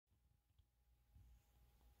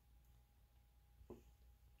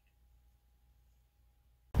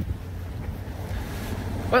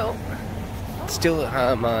Well, still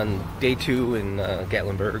I'm on day 2 in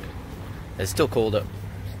Gatlinburg. It's still cold up.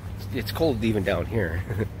 It's cold even down here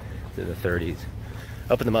to the 30s.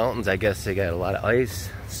 Up in the mountains, I guess they got a lot of ice,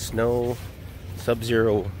 snow,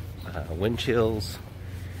 sub-zero wind chills,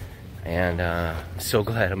 and I'm so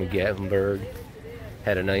glad I'm in Gatlinburg.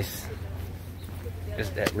 Had a nice,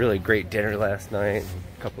 just that really great dinner last night,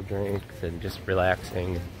 a couple drinks, and just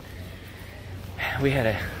relaxing. We had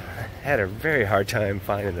a very hard time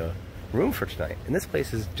finding a room for tonight, and this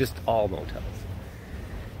place is just all motels.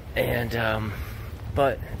 And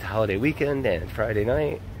but it's a holiday weekend and Friday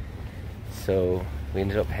night, so we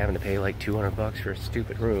ended up having to pay like $200 for a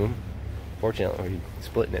stupid room. Fortunately, we're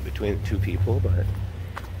splitting it between the 2 people, but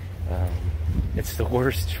it's the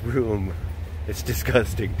worst room. It's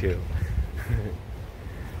disgusting too.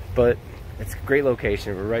 But it's a great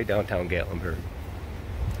location. We're right downtown Gatlinburg.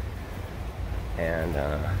 And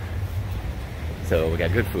so we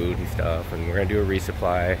got good food and stuff, and we're gonna do a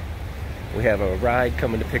resupply. We have a ride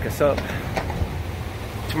coming to pick us up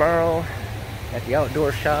tomorrow at the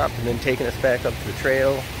outdoor shop, and then taking us back up to the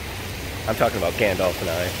trail. I'm talking about Gandalf and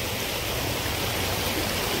I.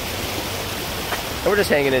 And we're just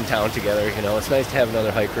hanging in town together, you know. It's nice to have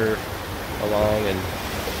another hiker along, and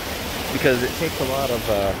because it takes a lot of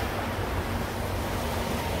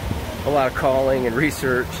calling and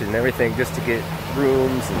research and everything just to get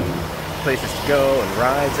rooms and places to go and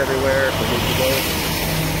rides everywhere if we need to go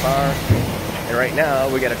far. And right now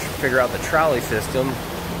we got to figure out the trolley system.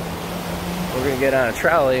 We're gonna get on a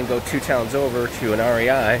trolley and go 2 towns over to an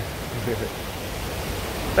REI.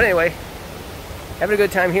 But anyway, having a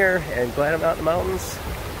good time here, and glad I'm out in the mountains.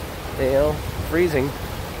 You know, freezing.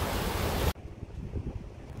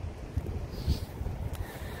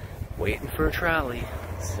 Waiting for a trolley.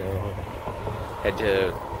 So, had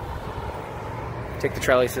to take the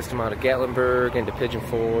trolley system out of Gatlinburg into Pigeon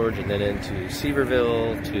Forge, and then into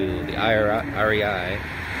Seaverville to the REI.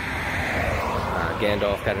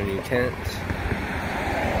 Gandalf got a new tent.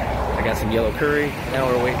 I got some yellow curry. Now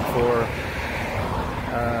we're waiting for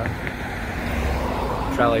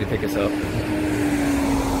trolley to pick us up.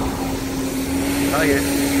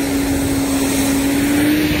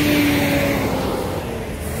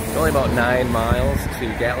 It's only about 9 miles to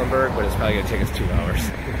Gatlinburg, but it's probably going to take us 2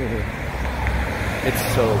 hours. It's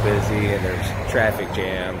so busy, and there's traffic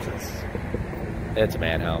jams. It's a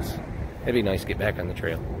madhouse. It'd be nice to get back on the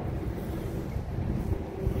trail.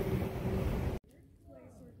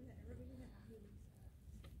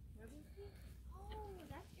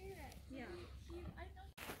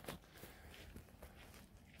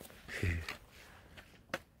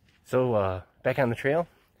 So, back on the trail,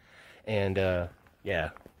 and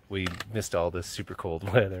yeah, we missed all this super cold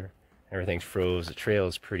weather. Everything's froze. The trail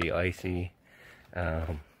is pretty icy.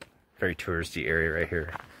 Very touristy area right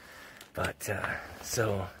here. But,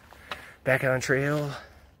 so, back on trail.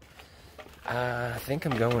 I think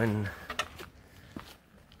I'm going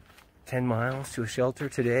 10 miles to a shelter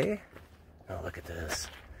today. Oh, look at this.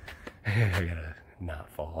 I gotta not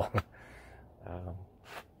fall.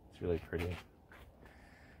 It's really pretty.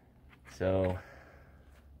 So,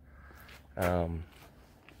 going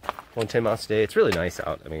 10 miles today. It's really nice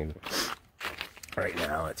out. I mean, right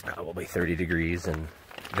now it's probably 30 degrees and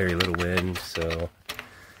very little wind, so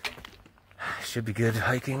should be good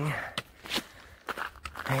hiking.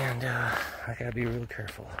 And I gotta be real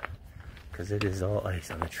careful because it is all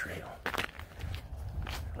ice on the trail.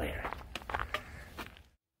 Later.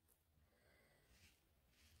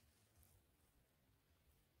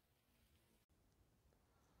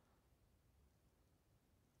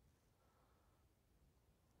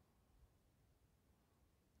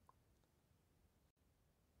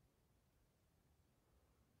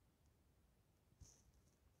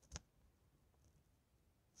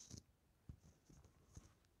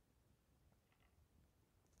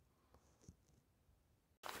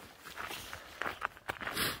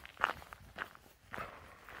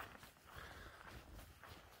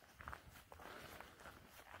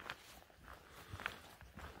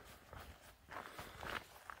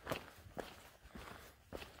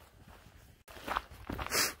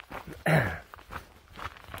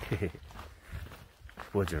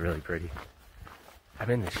 Woods are really pretty. I'm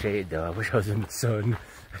in the shade though. I wish I was in the sun.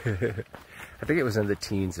 I think it was in the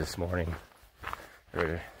teens this morning.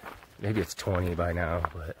 Or maybe it's 20 by now,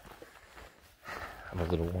 but I'm a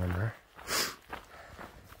little warmer.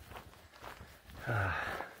 And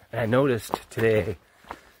I noticed today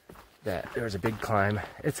that there was a big climb.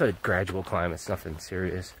 It's a gradual climb. It's nothing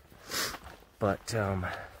serious. But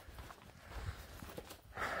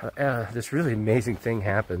this really amazing thing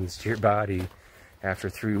happens to your body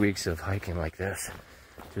after 3 weeks of hiking like this.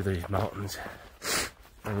 through these mountains.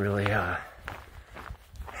 And really,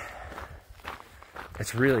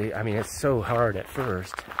 it's really, I mean, it's so hard at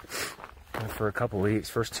first. And for a couple weeks,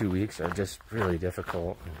 first 2 weeks are just really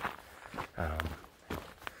difficult.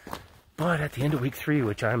 But at the end of week 3,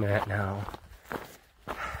 which I'm at now,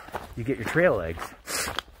 you get your trail legs.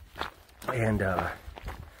 And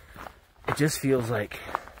it just feels like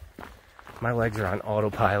my legs are on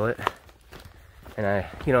autopilot. And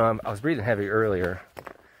I was breathing heavy earlier.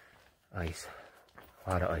 Ice.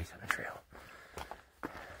 A lot of ice on the trail.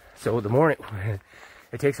 So the morning,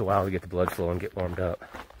 it takes a while to get the blood flow and get warmed up.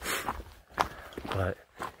 But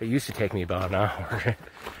it used to take me about an hour.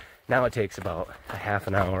 Now it takes about a half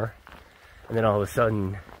an hour. And then all of a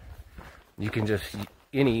sudden, you can just,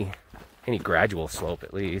 any gradual slope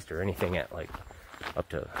at least, or anything at like up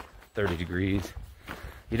to 30 degrees,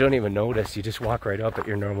 you don't even notice. You just walk right up at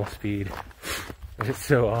your normal speed. It's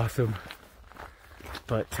so awesome.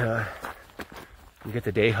 But you get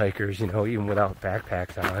the day hikers, you know, even without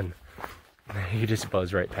backpacks on, you just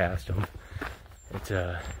buzz right past them. It's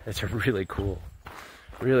a really cool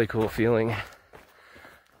feeling.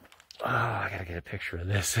 Oh, I gotta get a picture of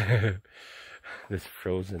this. This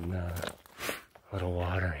frozen little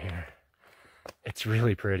water here. It's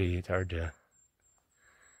really pretty. It's hard to.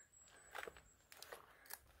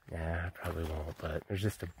 Yeah, I probably won't, but there's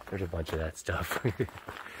a bunch of that stuff.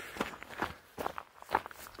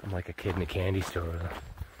 I'm like a kid in a candy store,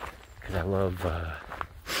 because I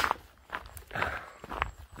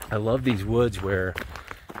love these woods where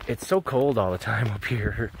it's so cold all the time up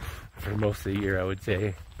here, for most of the year, I would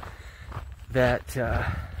say, that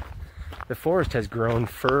the forest has grown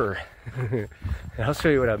fur. And I'll show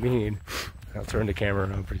you what I mean. I'll turn the camera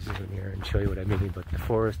around pretty soon here and show you what I mean, but the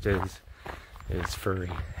forest is furry.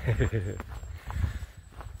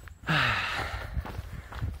 Yeah,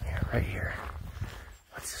 right here.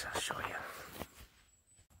 I'll show you.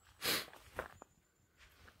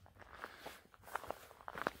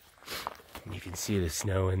 And you can see the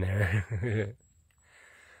snow in there.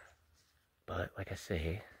 But like I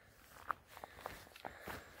say,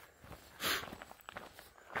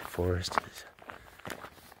 the forest is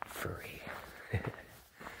furry.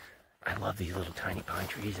 I love these little tiny pine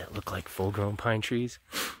trees that look like full-grown pine trees.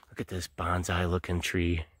 Look at this bonsai-looking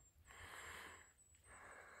tree.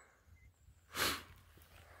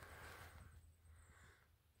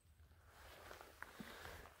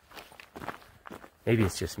 Maybe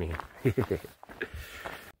it's just me.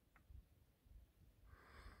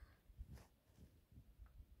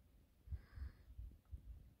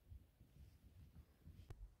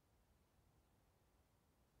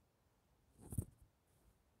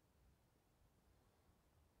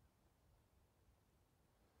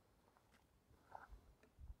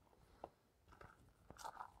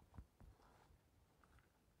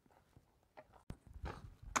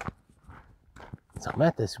 So I'm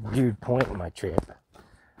at this weird point in my trip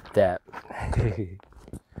that I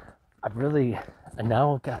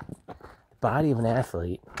now got the body of an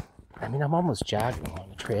athlete. I mean, I'm almost jogging on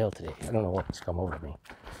the trail today. I don't know what's come over me,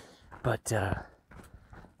 but I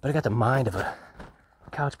got the mind of a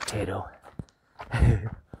couch potato.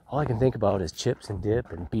 All I can think about is chips and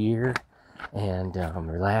dip and beer and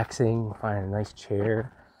relaxing, finding a nice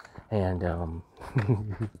chair, and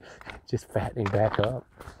just fattening back up.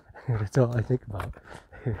 That's all I think about.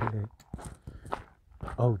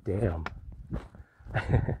 Oh, damn.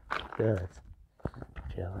 This.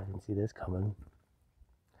 Chill, I didn't see this coming.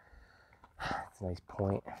 It's a nice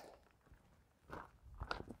point.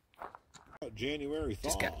 January thaw.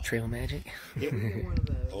 Just got trail magic. Okay,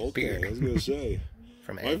 Beer. I was going to say.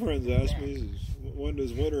 From my friends ask me, when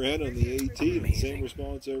does winter end on the 18th? Same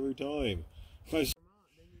response every time.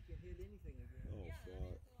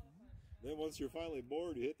 Then once you're finally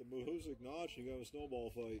bored, you hit the Mahusik Notch and you have a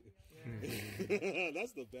snowball fight.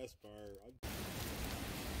 That's the best part.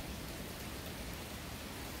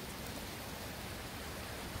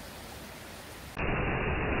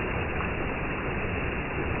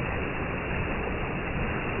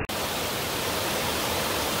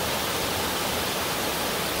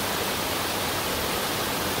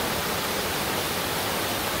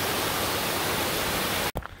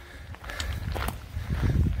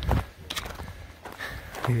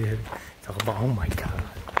 It's all about, oh my god.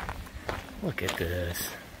 Look at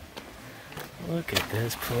this. Look at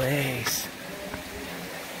this place.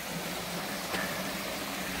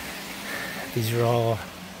 These are all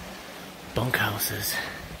bunkhouses.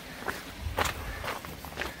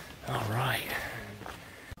 All right.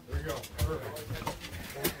 There you go.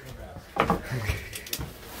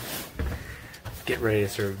 Get ready to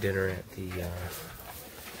serve dinner at the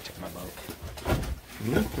check my boat.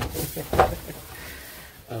 I'm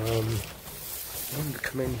gonna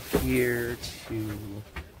come in here to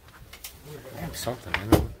grab something.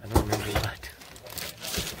 I don't remember what.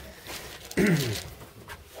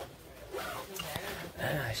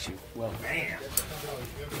 Shoot. Well, man.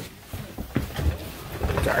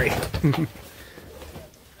 Sorry.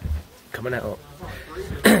 Coming out.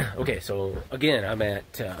 Okay, so again, I'm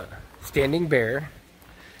at Standing Bear.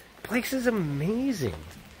 Place is amazing.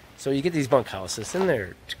 So you get these bunkhouses, and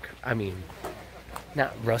they're, I mean,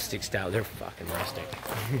 not rustic style. They're fucking rustic.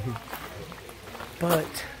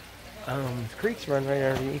 But creeks run right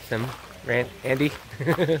underneath them. Andy.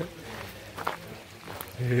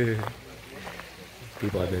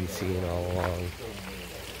 People I've been seeing all along.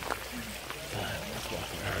 Let's walk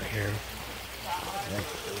around here.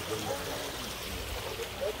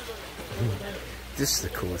 This is the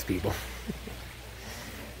coolest people.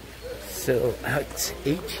 So it's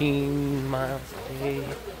 18 miles away.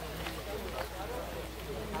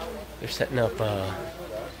 They're setting up.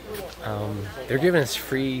 They're giving us a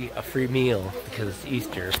free meal because it's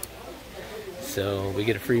Easter. So we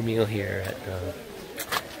get a free meal here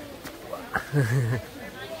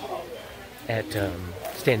at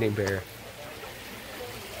Standing Bear.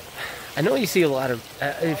 I know you see a lot of,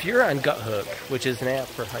 if you're on Gut Hook, which is an app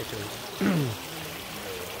for hikers,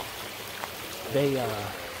 they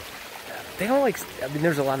don't like, I mean,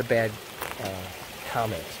 there's a lot of bad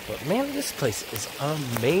comments, but man, this place is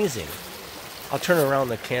amazing. I'll turn around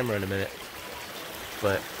the camera in a minute,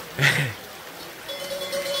 but,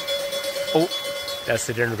 oh, that's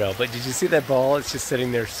the dinner bell. But did you see that ball? It's just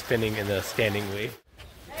sitting there spinning in the standing wave.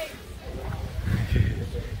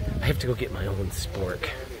 I have to go get my own spork.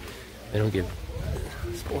 They don't give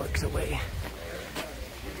sporks away.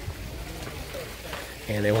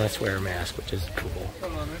 And they want us to wear a mask, which is cool.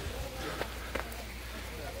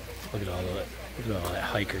 Look at all that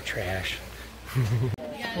hiker trash.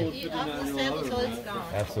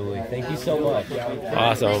 Absolutely. Thank you so much.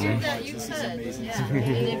 Awesome. You could. Yeah.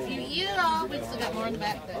 And if you eat it all, we still got more in the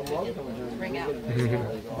back that we can bring out.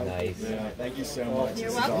 Nice. Thank you so much.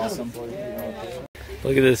 You're welcome. Awesome.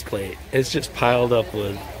 Look at this plate. It's just piled up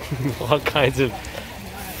with all kinds of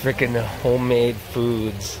freaking homemade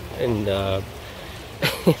foods, and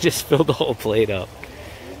it just filled the whole plate up.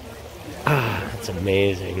 Ah, that's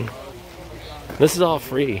amazing. This is all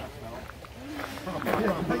free.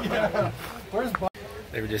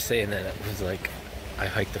 They were just saying that it was like, I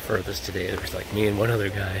hiked the furthest today. There was like me and one other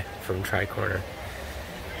guy from Tri-Corner.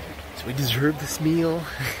 So we deserve this meal.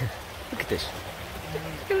 Look at this.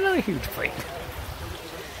 Look at another huge plate.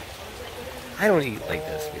 I don't eat like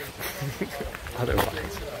this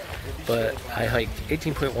otherwise. But I hiked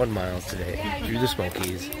 18.1 miles today through the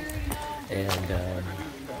Smokies. And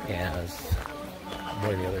yeah, it was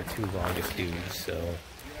one of the other two longest dudes, so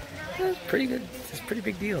it was pretty good. It's a pretty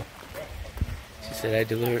big deal. She said I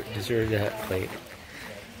deserve that plate.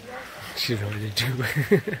 She really did too.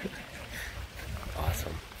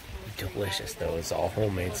 Awesome. Delicious though. It's all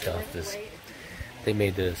homemade stuff. They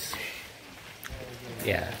made this.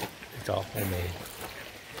 Yeah, it's all homemade.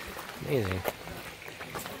 Amazing.